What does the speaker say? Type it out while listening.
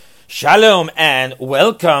Shalom and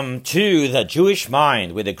welcome to The Jewish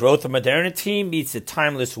Mind, where the growth of modernity meets the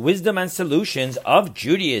timeless wisdom and solutions of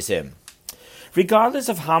Judaism. Regardless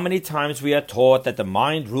of how many times we are taught that the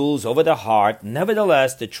mind rules over the heart,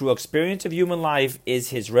 nevertheless, the true experience of human life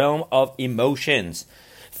is his realm of emotions.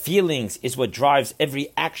 Feelings is what drives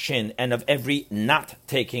every action and of every not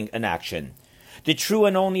taking an action. The true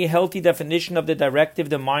and only healthy definition of the directive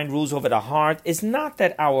the mind rules over the heart is not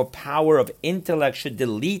that our power of intellect should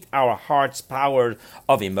delete our heart's power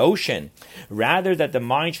of emotion. Rather, that the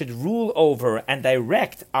mind should rule over and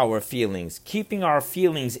direct our feelings, keeping our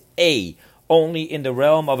feelings A, only in the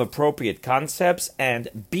realm of appropriate concepts,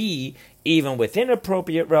 and B, even within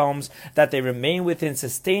appropriate realms, that they remain within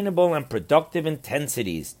sustainable and productive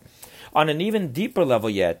intensities. On an even deeper level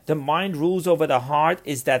yet, the mind rules over the heart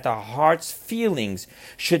is that the heart's feelings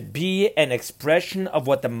should be an expression of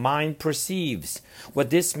what the mind perceives. What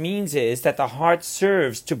this means is that the heart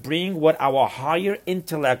serves to bring what our higher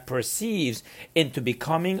intellect perceives into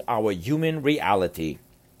becoming our human reality.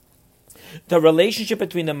 The relationship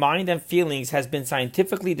between the mind and feelings has been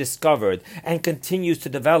scientifically discovered and continues to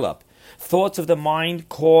develop. Thoughts of the mind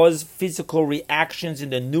cause physical reactions in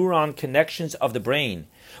the neuron connections of the brain.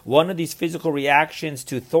 One of these physical reactions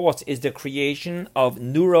to thoughts is the creation of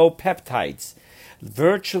neuropeptides.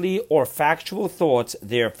 Virtually or factual thoughts,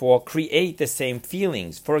 therefore, create the same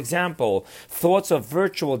feelings. For example, thoughts of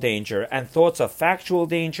virtual danger and thoughts of factual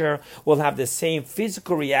danger will have the same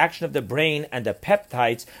physical reaction of the brain and the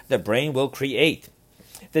peptides the brain will create.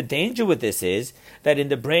 The danger with this is that in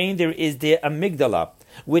the brain there is the amygdala,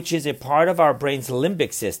 which is a part of our brain's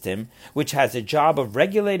limbic system, which has a job of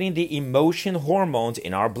regulating the emotion hormones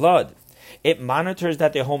in our blood. It monitors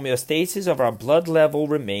that the homeostasis of our blood level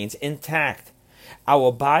remains intact.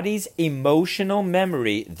 Our body's emotional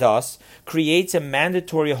memory, thus, creates a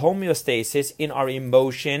mandatory homeostasis in our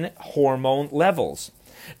emotion hormone levels.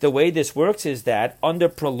 The way this works is that, under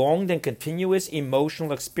prolonged and continuous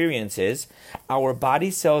emotional experiences, our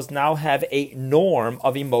body cells now have a norm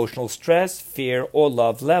of emotional stress, fear, or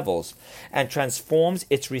love levels, and transforms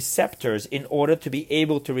its receptors in order to be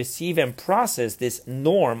able to receive and process this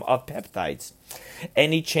norm of peptides.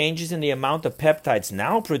 Any changes in the amount of peptides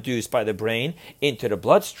now produced by the brain into the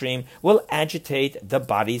bloodstream will agitate the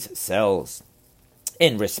body's cells.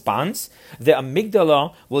 In response, the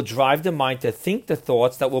amygdala will drive the mind to think the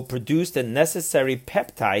thoughts that will produce the necessary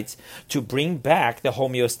peptides to bring back the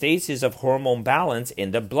homeostasis of hormone balance in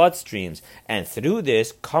the bloodstreams, and through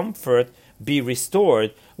this, comfort be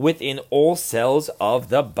restored within all cells of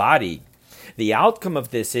the body. The outcome of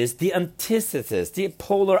this is the antithesis, the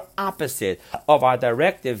polar opposite of our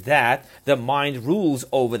directive that the mind rules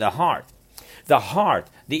over the heart. The heart,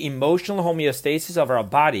 the emotional homeostasis of our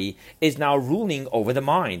body, is now ruling over the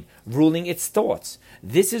mind, ruling its thoughts.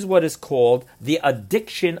 This is what is called the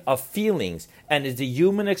addiction of feelings and is the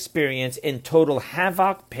human experience in total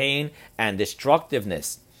havoc, pain, and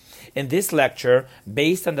destructiveness. In this lecture,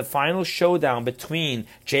 based on the final showdown between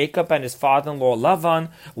Jacob and his father-in-law Lavan,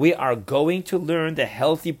 we are going to learn the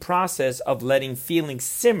healthy process of letting feelings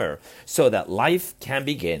simmer so that life can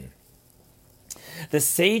begin. The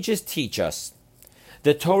sages teach us.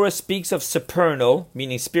 The Torah speaks of supernal,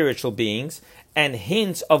 meaning spiritual beings, and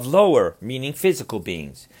hints of lower, meaning physical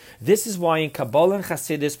beings. This is why in Kabbalah and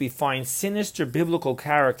Hasidus we find sinister biblical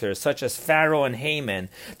characters such as Pharaoh and Haman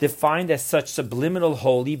defined as such subliminal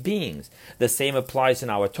holy beings. The same applies in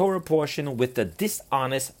our Torah portion with the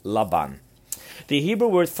dishonest Laban. The Hebrew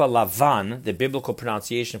word for Lavan, the biblical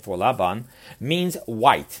pronunciation for Laban, means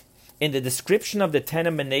white. In the description of the 10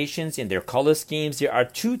 emanations in their color schemes, there are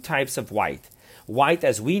two types of white. White,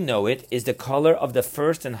 as we know it, is the color of the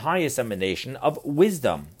first and highest emanation of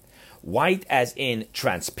wisdom. White, as in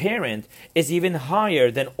transparent, is even higher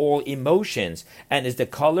than all emotions and is the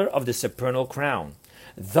color of the supernal crown.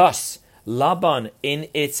 Thus, Laban, in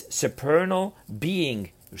its supernal being,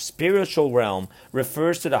 spiritual realm,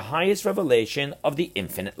 refers to the highest revelation of the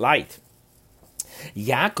infinite light.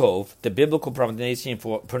 Yaakov, the biblical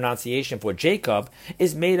pronunciation for Jacob,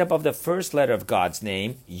 is made up of the first letter of God's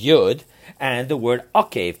name, Yud, and the word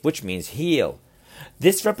Akev, which means heel.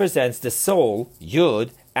 This represents the soul,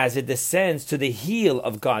 Yud, as it descends to the heel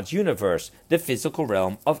of God's universe, the physical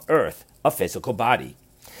realm of earth, a physical body.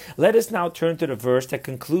 Let us now turn to the verse that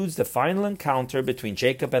concludes the final encounter between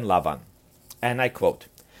Jacob and Laban. And I quote,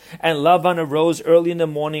 "And Laban arose early in the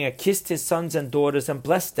morning and kissed his sons and daughters and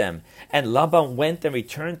blessed them. And Laban went and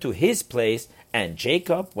returned to his place, and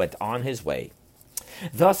Jacob went on his way."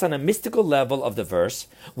 Thus, on a mystical level of the verse,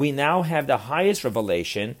 we now have the highest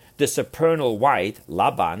revelation, the supernal white,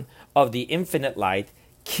 Laban, of the infinite light,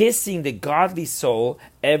 kissing the godly soul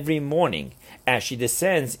every morning as she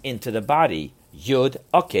descends into the body, Yud,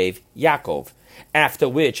 Akev, Yaakov, after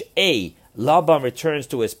which A, Laban returns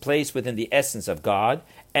to his place within the essence of God,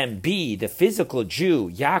 and B, the physical Jew,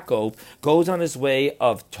 Yaakov, goes on his way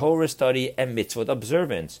of Torah study and mitzvot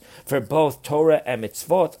observance, for both Torah and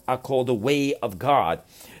mitzvot are called the way of God,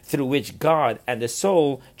 through which God and the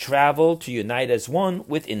soul travel to unite as one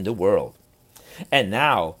within the world. And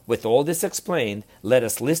now, with all this explained, let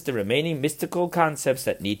us list the remaining mystical concepts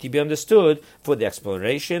that need to be understood for the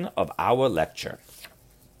exploration of our lecture.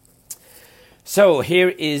 So here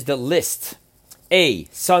is the list. A.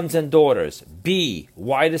 Sons and daughters. B.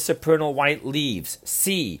 Why the supernal white leaves.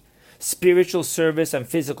 C. Spiritual service and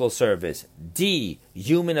physical service. D.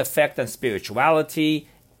 Human effect on spirituality.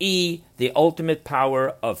 E. The ultimate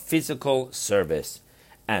power of physical service.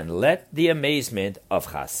 And let the amazement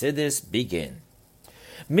of Hasidus begin.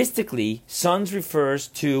 Mystically, sons refers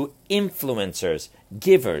to influencers,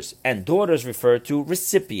 givers, and daughters refer to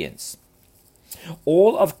recipients.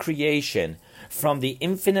 All of creation, from the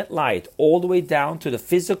infinite light all the way down to the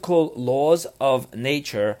physical laws of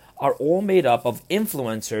nature, are all made up of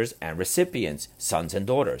influencers and recipients, sons and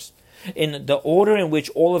daughters. In the order in which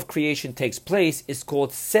all of creation takes place is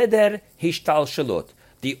called Seder Hishtalshalut,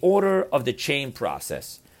 the order of the chain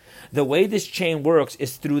process. The way this chain works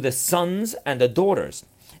is through the sons and the daughters.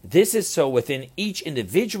 This is so within each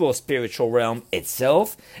individual spiritual realm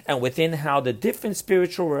itself and within how the different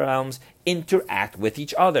spiritual realms interact with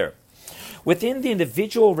each other. Within the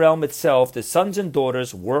individual realm itself, the sons and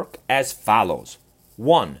daughters work as follows.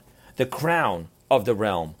 1. The crown of the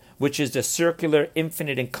realm, which is the circular,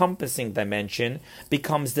 infinite, encompassing dimension,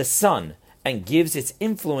 becomes the sun and gives its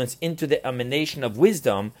influence into the emanation of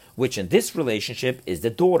wisdom, which in this relationship is the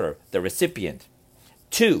daughter, the recipient.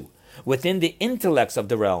 2. Within the intellects of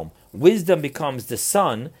the realm, wisdom becomes the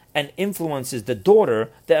sun and influences the daughter,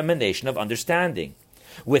 the emanation of understanding,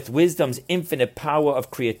 with wisdom's infinite power of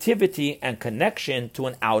creativity and connection to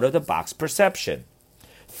an out-of-the-box perception.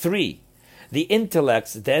 3. The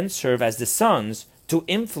intellects then serve as the sons to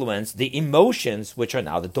influence the emotions, which are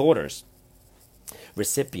now the daughters,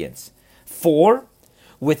 recipients. 4.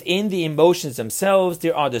 Within the emotions themselves,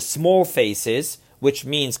 there are the small faces, which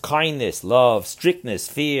means kindness, love, strictness,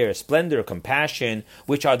 fear, splendor, compassion,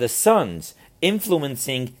 which are the sons,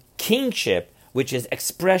 influencing kingship, which is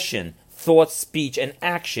expression, thought, speech, and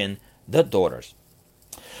action, the daughters.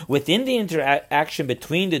 Within the interaction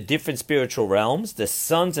between the different spiritual realms, the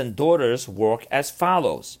sons and daughters work as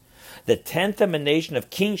follows. The 10th emanation of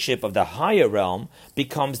kingship of the higher realm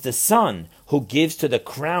becomes the son who gives to the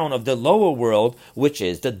crown of the lower world, which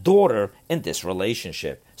is the daughter in this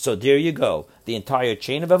relationship. So there you go. The entire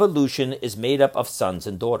chain of evolution is made up of sons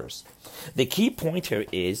and daughters. The key point here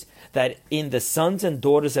is that in the sons and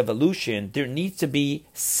daughters evolution, there needs to be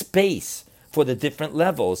space for the different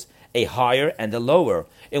levels, a higher and a lower,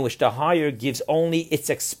 in which the higher gives only its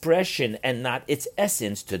expression and not its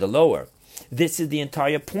essence to the lower. This is the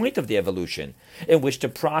entire point of the evolution, in which the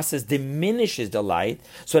process diminishes the light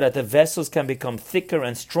so that the vessels can become thicker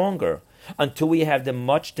and stronger, until we have the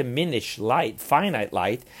much diminished light, finite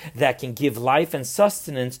light, that can give life and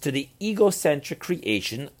sustenance to the egocentric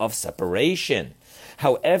creation of separation.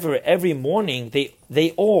 However, every morning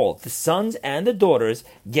they all, the sons and the daughters,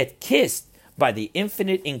 get kissed by the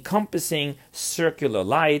infinite encompassing circular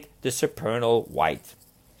light, the supernal white.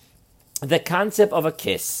 The concept of a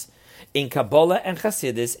kiss in Kabbalah and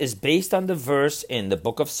Hasidus is based on the verse in the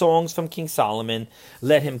Book of Songs from King Solomon,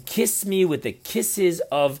 "Let him kiss me with the kisses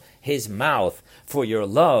of his mouth, for your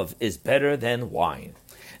love is better than wine."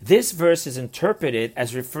 This verse is interpreted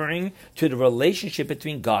as referring to the relationship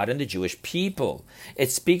between God and the Jewish people.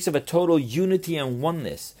 It speaks of a total unity and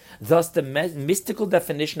oneness. Thus, the mystical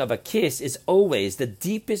definition of a kiss is always the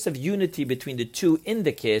deepest of unity between the two in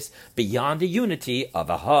the kiss, beyond the unity of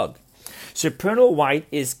a hug. Supernal white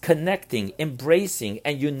is connecting, embracing,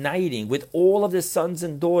 and uniting with all of the sons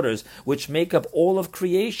and daughters which make up all of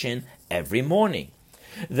creation every morning.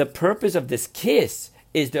 The purpose of this kiss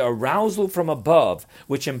is the arousal from above,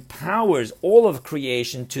 which empowers all of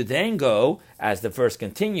creation to then go, as the verse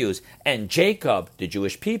continues, and Jacob, the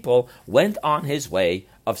Jewish people, went on his way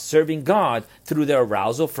of serving God through the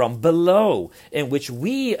arousal from below, in which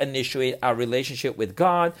we initiate our relationship with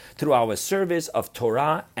God through our service of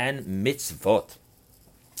Torah and mitzvot.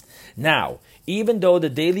 Now, even though the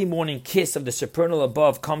daily morning kiss of the supernal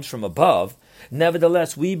above comes from above,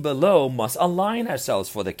 nevertheless we below must align ourselves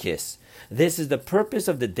for the kiss. This is the purpose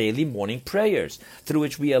of the daily morning prayers, through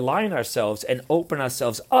which we align ourselves and open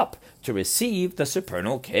ourselves up to receive the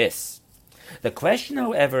supernal kiss. The question,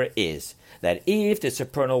 however, is that if the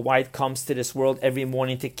supernal white comes to this world every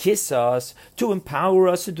morning to kiss us, to empower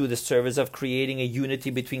us to do the service of creating a unity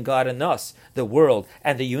between God and us, the world,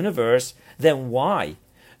 and the universe, then why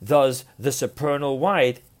does the supernal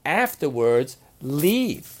white afterwards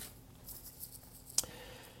leave?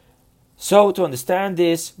 So to understand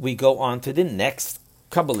this, we go on to the next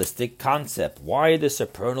Kabbalistic concept, why the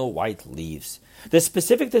supernal white leaves. The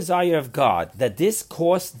specific desire of God that this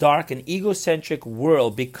coarse, dark, and egocentric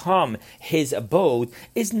world become his abode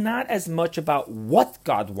is not as much about what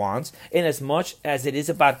God wants in as much as it is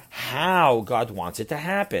about how God wants it to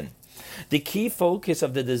happen. The key focus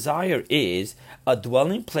of the desire is a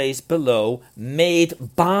dwelling place below made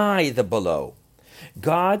by the below.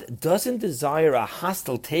 God doesn't desire a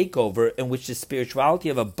hostile takeover in which the spirituality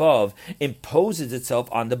of above imposes itself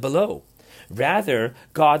on the below. Rather,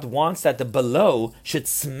 God wants that the below should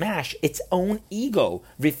smash its own ego,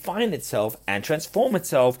 refine itself, and transform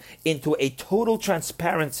itself into a total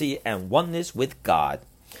transparency and oneness with God.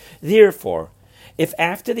 Therefore, if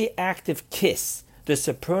after the active kiss, the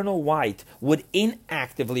supernal white would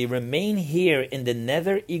inactively remain here in the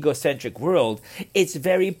nether egocentric world, its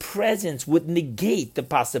very presence would negate the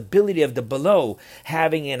possibility of the below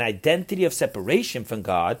having an identity of separation from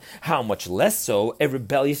God, how much less so a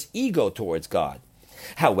rebellious ego towards God.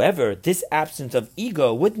 However, this absence of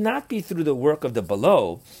ego would not be through the work of the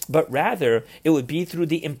below, but rather it would be through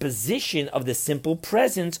the imposition of the simple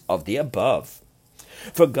presence of the above.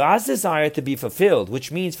 For God's desire to be fulfilled,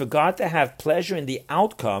 which means for God to have pleasure in the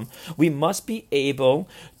outcome, we must be able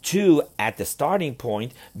to, at the starting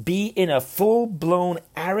point, be in a full-blown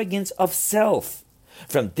arrogance of self.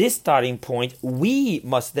 From this starting point, we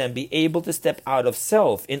must then be able to step out of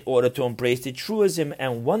self in order to embrace the truism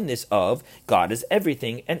and oneness of God is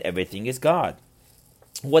everything and everything is God.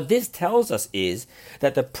 What this tells us is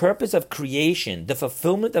that the purpose of creation, the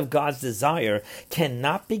fulfillment of God's desire,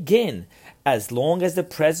 cannot begin as long as the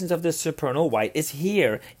presence of the supernal white is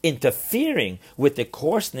here, interfering with the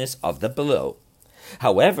coarseness of the below.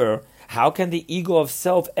 However, how can the ego of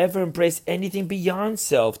self ever embrace anything beyond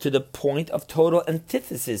self to the point of total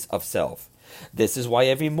antithesis of self? This is why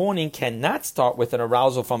every morning cannot start with an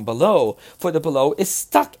arousal from below, for the below is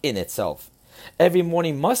stuck in itself. Every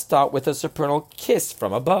morning must start with a supernal kiss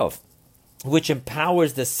from above, which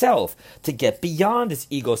empowers the self to get beyond its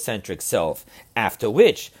egocentric self, after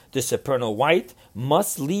which the supernal white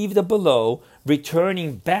must leave the below,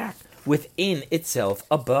 returning back within itself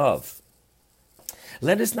above.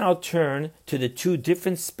 Let us now turn to the two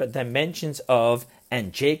different dimensions of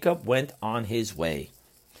 "and Jacob went on his way."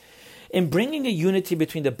 In bringing a unity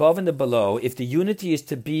between the above and the below, if the unity is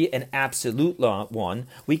to be an absolute one,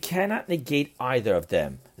 we cannot negate either of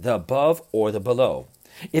them, the above or the below.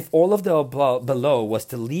 If all of the below was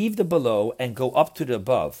to leave the below and go up to the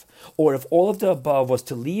above, or if all of the above was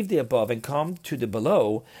to leave the above and come to the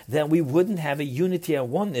below, then we wouldn't have a unity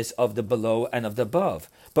and oneness of the below and of the above,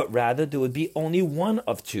 but rather there would be only one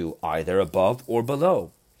of two, either above or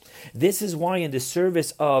below. This is why in the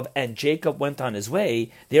service of "and Jacob went on his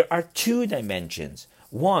way," there are two dimensions.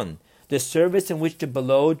 One, the service in which the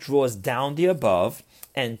below draws down the above,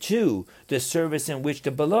 and two, the service in which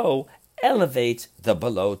the below elevates the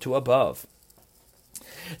below to above.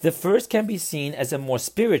 The first can be seen as a more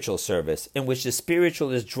spiritual service, in which the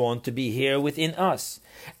spiritual is drawn to be here within us,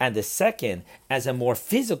 and the second as a more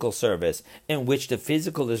physical service, in which the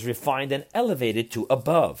physical is refined and elevated to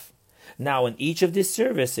above. Now, in each of these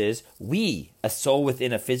services, we, a soul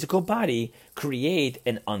within a physical body, create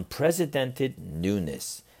an unprecedented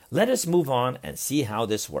newness. Let us move on and see how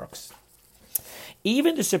this works.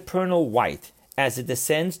 Even the supernal white, as it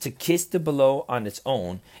descends to kiss the below on its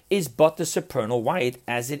own, is but the supernal white,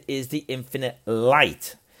 as it is the infinite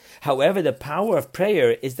light. However, the power of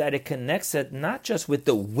prayer is that it connects it not just with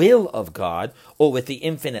the will of God or with the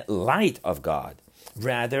infinite light of God.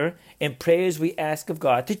 Rather, in prayers we ask of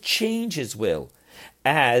God to change His will.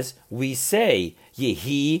 As we say,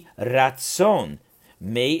 Yehi Ratzon,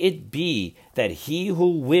 may it be that He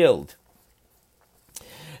who willed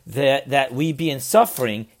that we be in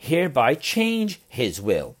suffering hereby change His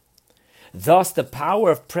will. Thus, the power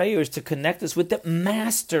of prayer is to connect us with the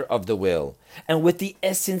master of the will and with the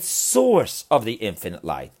essence source of the infinite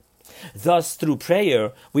light. Thus, through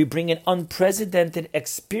prayer, we bring an unprecedented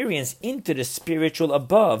experience into the spiritual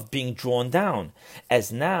above being drawn down,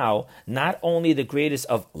 as now not only the greatest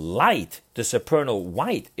of light, the supernal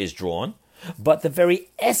white, is drawn, but the very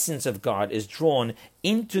essence of God is drawn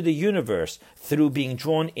into the universe through being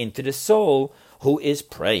drawn into the soul who is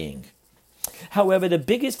praying. However, the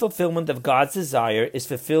biggest fulfillment of God's desire is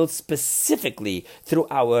fulfilled specifically through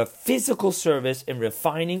our physical service in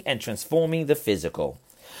refining and transforming the physical.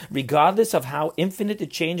 Regardless of how infinite the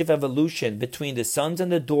change of evolution between the sons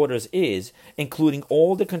and the daughters is, including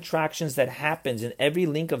all the contractions that happens in every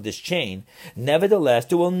link of this chain, nevertheless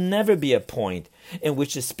there will never be a point in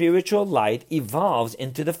which the spiritual light evolves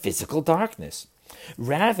into the physical darkness.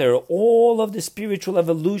 Rather, all of the spiritual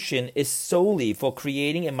evolution is solely for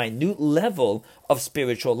creating a minute level of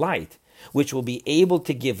spiritual light, which will be able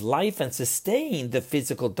to give life and sustain the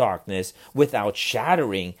physical darkness without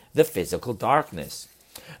shattering the physical darkness.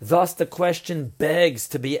 Thus, the question begs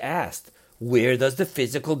to be asked, where does the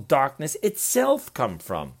physical darkness itself come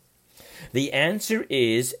from? The answer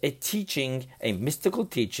is a mystical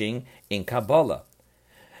teaching in Kabbalah.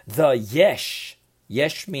 The Yesh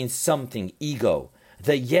means something, ego.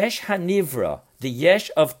 The Yesh HaNivra, the Yesh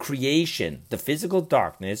of creation, the physical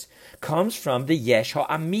darkness, comes from the Yesh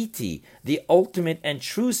HaAmiti, the ultimate and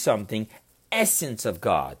true something, essence of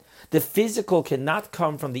God. The physical cannot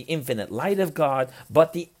come from the infinite light of God,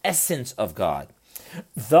 but the essence of God.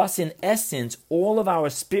 Thus, in essence, all of our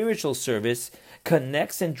spiritual service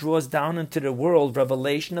connects and draws down into the world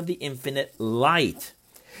revelation of the infinite light.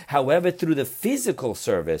 However, through the physical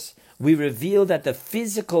service, we reveal that the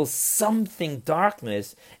physical something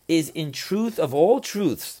darkness is in truth of all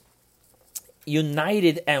truths,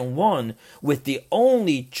 united and one with the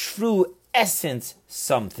only true essence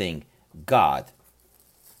something, God.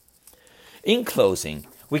 In closing,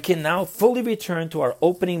 we can now fully return to our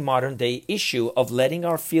opening modern-day issue of letting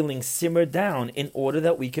our feelings simmer down in order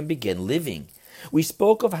that we can begin living. We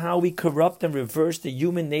spoke of how we corrupt and reverse the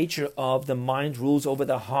human nature of the mind rules over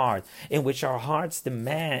the heart, in which our hearts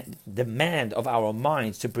demand of our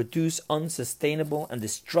minds to produce unsustainable and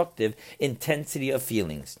destructive intensity of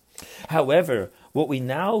feelings. However, what we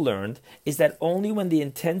now learned is that only when the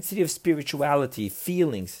intensity of spirituality,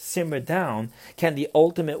 feelings, simmer down, can the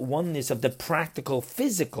ultimate oneness of the practical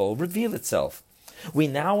physical reveal itself. We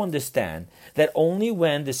now understand that only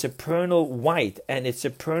when the supernal white and its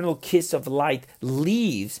supernal kiss of light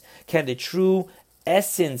leaves can the true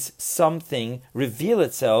essence something reveal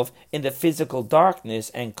itself in the physical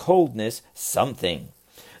darkness and coldness something.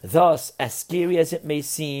 Thus, as scary as it may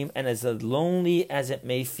seem and as lonely as it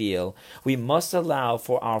may feel, we must allow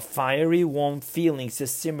for our fiery, warm feelings to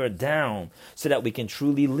simmer down so that we can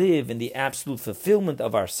truly live in the absolute fulfillment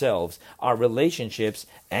of ourselves, our relationships,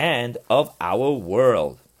 and of our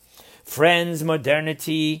world. Friends,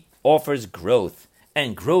 modernity offers growth,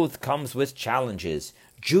 and growth comes with challenges.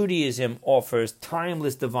 Judaism offers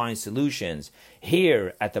timeless divine solutions.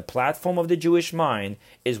 Here, at the platform of the Jewish mind,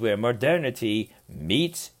 is where modernity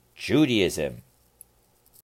meets Judaism.